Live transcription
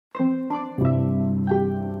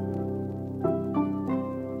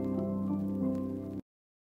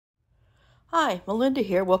Hi, Melinda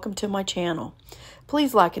here. Welcome to my channel.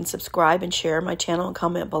 Please like and subscribe and share my channel and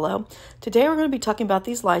comment below. Today we're going to be talking about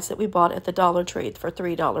these lights that we bought at the Dollar Tree for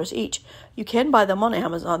 $3 each. You can buy them on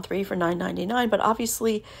Amazon, 3 for $9.99, but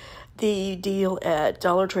obviously the deal at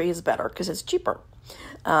Dollar Tree is better because it's cheaper.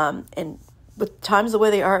 And with times the way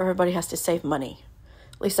they are, everybody has to save money.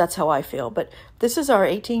 At least that's how I feel. But this is our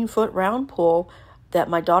 18-foot round pole that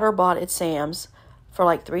my daughter bought at Sam's for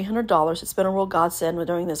like $300. It's been a real godsend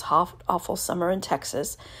during this hot, awful summer in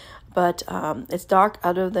Texas. But it's dark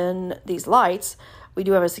other than these lights. We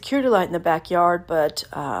do have a security light in the backyard, but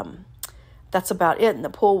that's about it. And the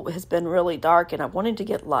pool has been really dark, and I wanted to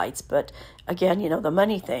get lights. But again, you know, the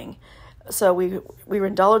money thing. So we were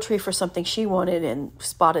in Dollar Tree for something she wanted and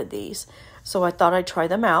spotted these. So I thought I'd try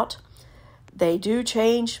them out. They do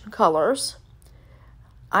change colors.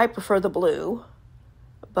 I prefer the blue,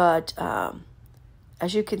 but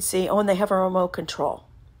as you can see, and they have a remote control.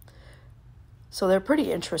 So they're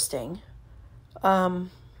pretty interesting. I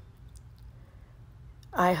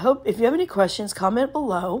hope, if you have any questions, comment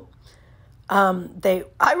below.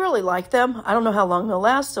 I really like them. I don't know how long they'll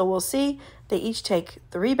last, so we'll see. They each take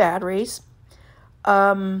 3 batteries.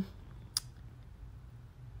 And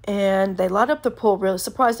they light up the pool really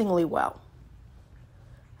surprisingly well.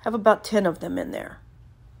 I have about 10 of them in there.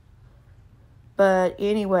 But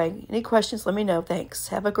anyway, any questions, let me know. Thanks.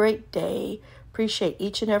 Have a great day. Appreciate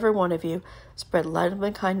each and every one of you. Spread love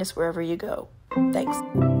and kindness wherever you go. Thanks.